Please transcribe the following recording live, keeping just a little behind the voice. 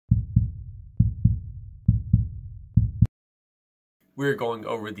We're going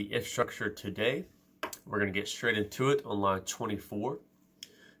over the if structure today. We're going to get straight into it on line 24.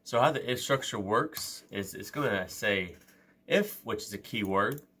 So how the if structure works is it's going to say if, which is a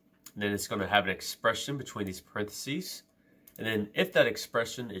keyword, and then it's going to have an expression between these parentheses. And then if that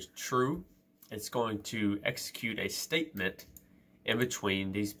expression is true, it's going to execute a statement in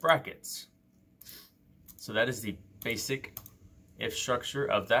between these brackets. So that is the basic if structure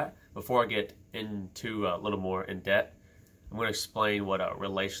of that. Before I get into a little more in depth, I'm going to explain what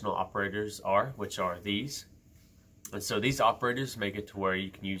relational operators are, which are these. And so these operators make it to where you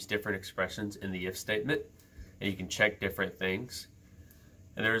can use different expressions in the if statement, and you can check different things.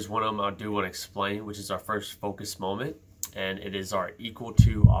 And there's one of them I do want to explain, which is our first focus moment, and it is our equal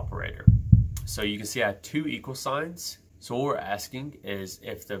to operator. So you can see I have two equal signs. So what we're asking is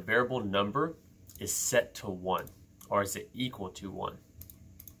if the variable number is set to 1, or is it equal to 1.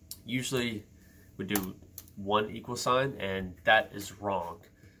 Usually we do 1 equal sign, and that is wrong.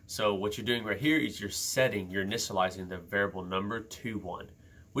 So what you're doing right here is you're initializing the variable number to 1.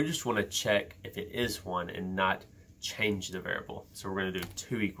 We just want to check if it is 1 and not change the variable. So we're going to do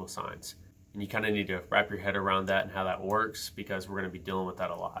 2 equal signs. And you kind of need to wrap your head around that and how that works, because we're going to be dealing with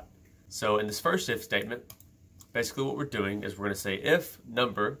that a lot. So in this first if statement, basically what we're doing is we're going to say if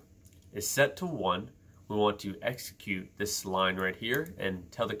number is set to 1, we want to execute this line right here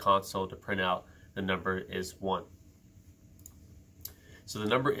and tell the console to print out the number is 1. So the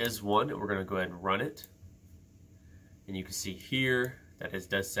number is 1, and we're going to go ahead and run it. And you can see here that it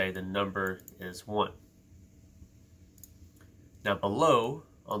does say the number is 1. Now below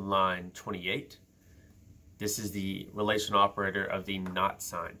on line 28, this is the relational operator of the not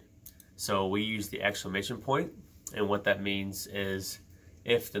sign. So we use the exclamation point, and what that means is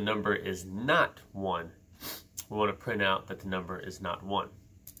if the number is not 1, we want to print out that the number is not 1.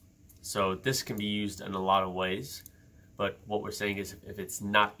 So this can be used in a lot of ways, but what we're saying is if it's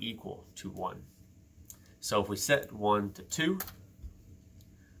not equal to 1. So if we set 1 to 2,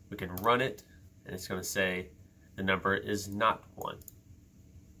 we can run it, and it's going to say the number is not 1.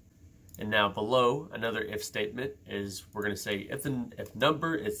 And now below, another if statement is we're going to say if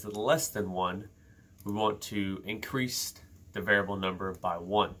number is less than 1, we want to increase the variable number by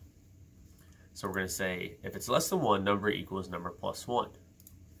 1. So we're going to say if it's less than 1, number equals number plus 1.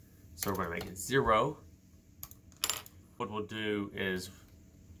 So we're going to make it 0. What we'll do is,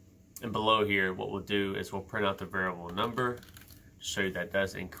 and below here, what we'll do is we'll print out the variable number to show you that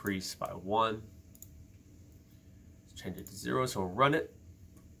does increase by 1. Let's change it to 0, so we'll run it.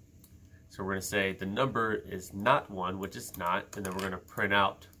 So we're going to say the number is not 1, which it's not, and then we're going to print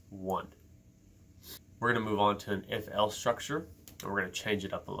out 1. We're going to move on to an if-else structure, and we're going to change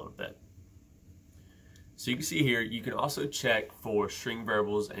it up a little bit. So you can see here, you can also check for string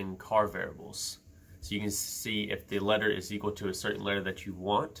variables and char variables. So you can see if the letter is equal to a certain letter that you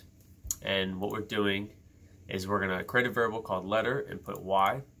want. And what we're doing is we're going to create a variable called letter and put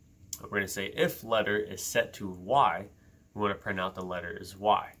y. We're going to say if letter is set to y, we want to print out the letter is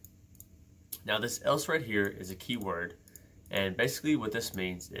y. Now this else right here is a keyword, and basically what this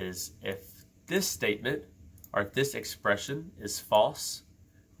means is if this statement or if this expression is false,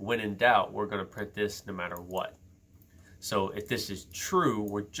 when in doubt, we're going to print this no matter what. So if this is true,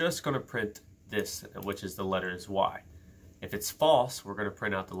 we're just going to print this, which is the letter is y. If it's false, we're going to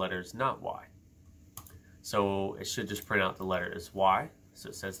print out the letter is not y. So it should just print out the letter is y. So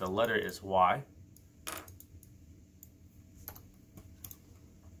it says the letter is y.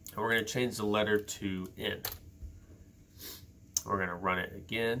 And we're going to change the letter to n. We're going to run it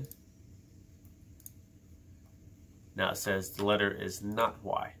again. Now it says the letter is not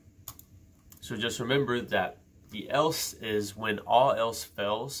y. So just remember that the else is when all else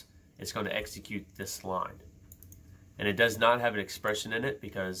fails, it's going to execute this line. And it does not have an expression in it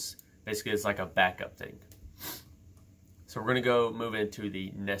because basically it's like a backup thing. So we're going to go move into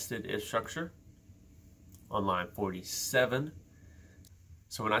the nested if structure on line 47.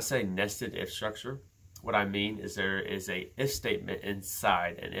 So when I say nested if structure, what I mean is there is a if statement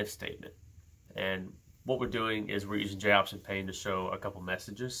inside an if statement. And what we're doing is we're using J-option pane to show a couple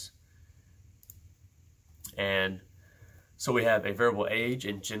messages. And so we have a variable age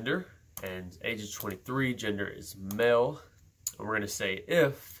and gender, and age is 23, gender is male. And we're going to say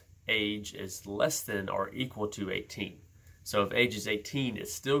if age is less than or equal to 18. So if age is 18,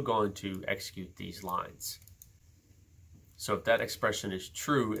 it's still going to execute these lines. So if that expression is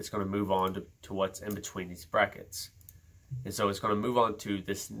true, it's going to move on to what's in between these brackets. And so it's going to move on to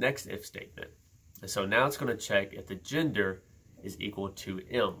this next if statement. And so now it's going to check if the gender is equal to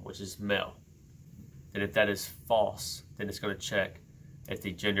M, which is male. And if that is false, then it's going to check if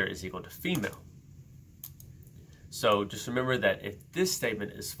the gender is equal to female. So just remember that if this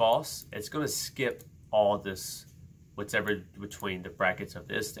statement is false, it's going to skip all this, whatever between the brackets of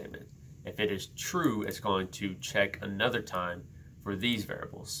this statement. If it is true, it's going to check another time for these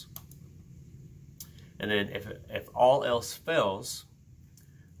variables. And then if all else fails,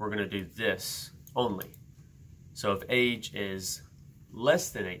 we're going to do this only. So if age is less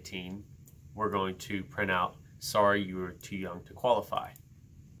than 18, we're going to print out, sorry, you were too young to qualify.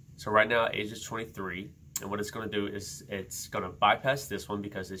 So right now, age is 23. And what it's going to do is it's going to bypass this one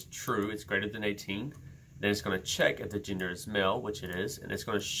because it's true, it's greater than 18. Then it's going to check if the gender is male, which it is, and it's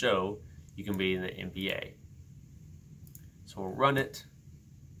going to show you can be in the NBA. So we'll run it.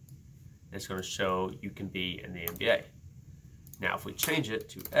 And it's going to show you can be in the NBA. Now, if we change it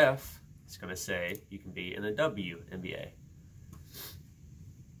to F, it's going to say you can be in the WNBA.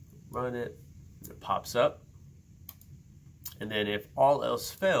 Run it, it pops up. And then if all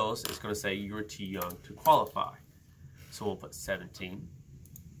else fails, it's going to say you were too young to qualify. So we'll put 17.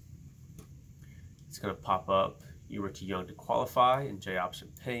 It's going to pop up, you were too young to qualify, in J option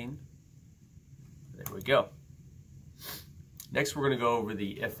pane. There we go. Next, we're going to go over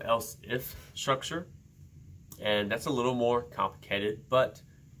the if-else-if structure. And that's a little more complicated, but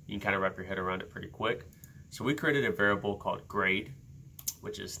you can kind of wrap your head around it pretty quick. So we created a variable called grade,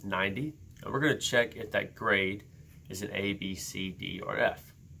 which is 90. And we're going to check if that grade is an A, B, C, D, or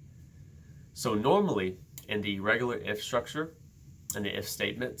F. So normally in the regular if structure and the if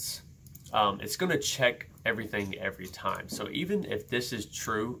statements, it's going to check everything every time. So even if this is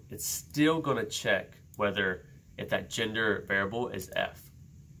true, it's still going to check whether if that gender variable is F.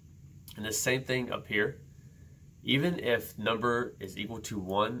 And the same thing up here. Even if number is equal to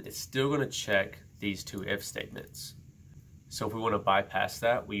 1, it's still going to check these two if statements. So if we want to bypass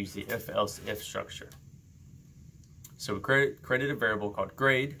that, we use the if-else-if structure. So we created a variable called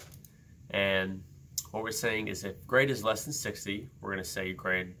grade, and what we're saying is if grade is less than 60, we're going to say your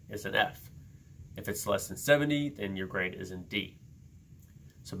grade is an F. If it's less than 70, then your grade is in D.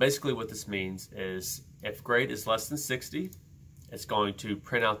 So basically what this means is if grade is less than 60, it's going to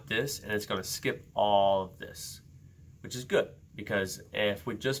print out this, and it's going to skip all of this, which is good, because if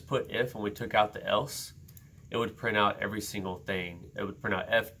we just put if and we took out the else, it would print out every single thing. It would print out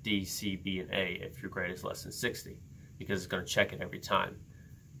F, D, C, B, and A if your grade is less than 60. Because it's going to check it every time.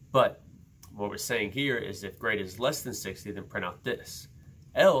 But what we're saying here is if grade is less than 60, then print out this.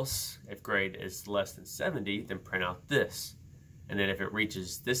 Else, if grade is less than 70, then print out this. And then if it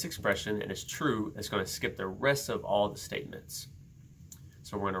reaches this expression and it's true, it's going to skip the rest of all the statements.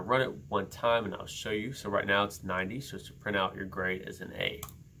 So we're going to run it one time and I'll show you. So right now it's 90, so to print out your grade as an A.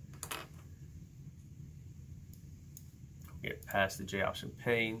 Get past the J option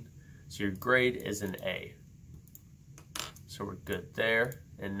pane. So your grade is an A. So we're good there.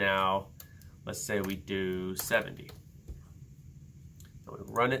 And now let's say we do 70. And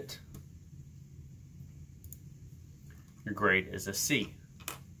we run it. Your grade is a C.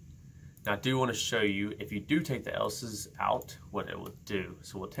 Now I do want to show you if you do take the else's out, what it will do.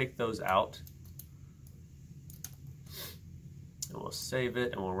 So we'll take those out. And we'll save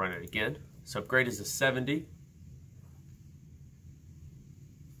it and we'll run it again. So if grade is a 70,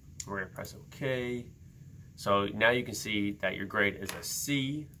 we're going to press OK. So now you can see that your grade is a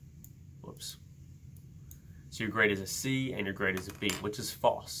C. Whoops. So your grade is a C and your grade is a B, which is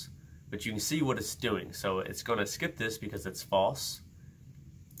false. But you can see what it's doing. So it's going to skip this because it's false.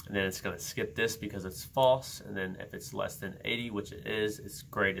 And then it's going to skip this because it's false. And then if it's less than 80, which it is, its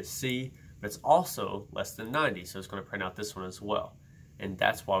grade is C. But it's also less than 90. So it's going to print out this one as well. And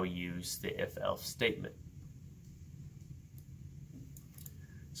that's why we use the if-else statement.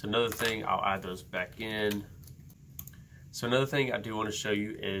 So another thing, I'll add those back in. So another thing I do want to show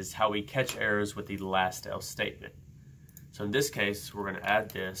you is how we catch errors with the last else statement. So in this case, we're going to add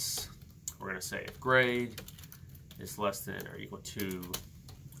this. We're going to say if grade is less than or equal to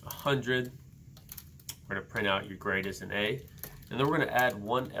 100, we're going to print out your grade as an A. And then we're going to add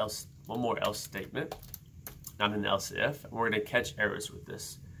one more else statement, not an else if, and we're going to catch errors with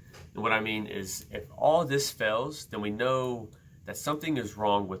this. And what I mean is if all this fails, then we know that something is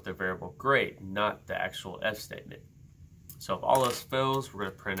wrong with the variable grade, not the actual if statement. So if all else fails, we're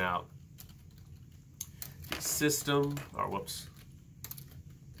going to print out the system, or whoops.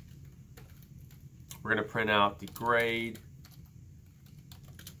 We're going to print out the grade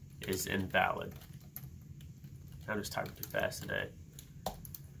is invalid. I'm just typing too fast today.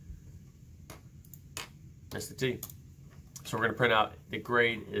 Missed the T. So we're going to print out the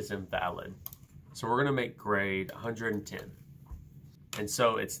grade is invalid. So we're going to make grade 110. And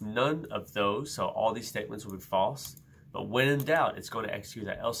so it's none of those, so all these statements will be false. But when in doubt, it's going to execute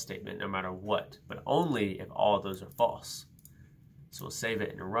that else statement no matter what, but only if all of those are false. So we'll save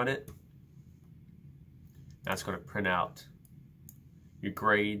it and run it. Now it's going to print out your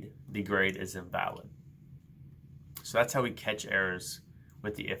grade. The grade is invalid. So that's how we catch errors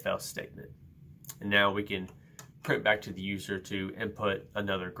with the if-else statement. And now we can print back to the user to input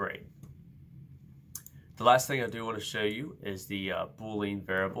another grade. The last thing I do want to show you is the Boolean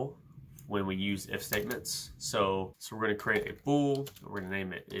variable when we use if statements. So we're going to create a bool. We're going to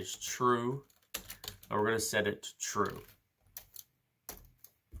name it is true, and we're going to set it to true.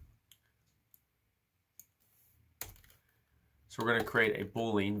 So we're going to create a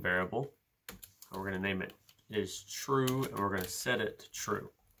Boolean variable, and we're going to name it is true, and we're going to set it to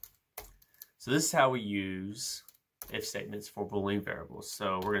true. So this is how we use if statements for Boolean variables.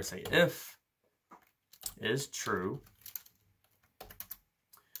 So we're going to say if is true,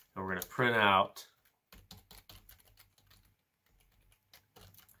 and we're going to print out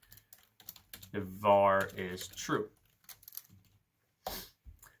the var is true.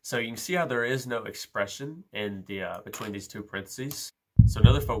 So you can see how there is no expression in the between these two parentheses. So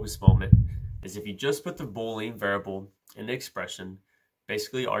another focus moment is if you just put the Boolean variable in the expression,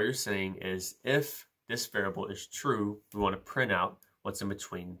 basically all you're saying is if this variable is true, we want to print out what's in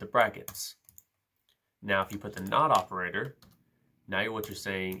between the brackets. Now if you put the not operator, now what you're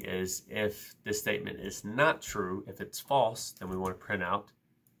saying is if this statement is not true, if it's false, then we want to print out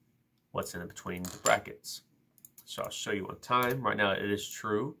what's in between the brackets. So I'll show you one time. Right now it is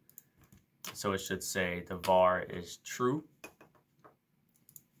true. So it should say the var is true.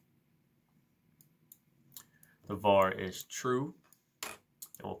 The var is true.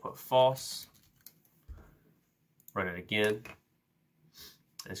 And we'll put false. Run it again.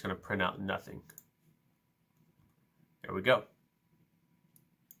 And it's going to print out nothing. There we go.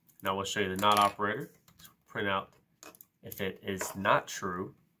 Now we'll show you the not operator. So print out if it is not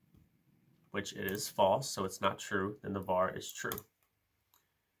true, which it is false, so it's not true, then the var is true.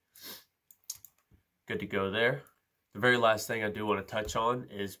 Good to go there. The very last thing I do want to touch on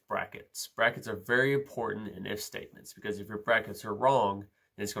is brackets. Brackets are very important in if statements because if your brackets are wrong,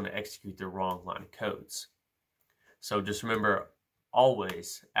 then it's going to execute the wrong line of codes. So just remember,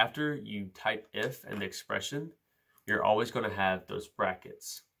 always, after you type if in the expression, you're always going to have those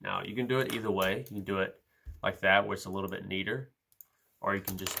brackets. Now, you can do it either way. You can do it like that, where it's a little bit neater, or you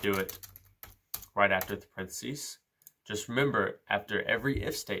can just do it right after the parentheses. Just remember, after every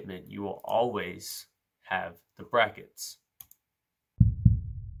if statement, you will always have the brackets.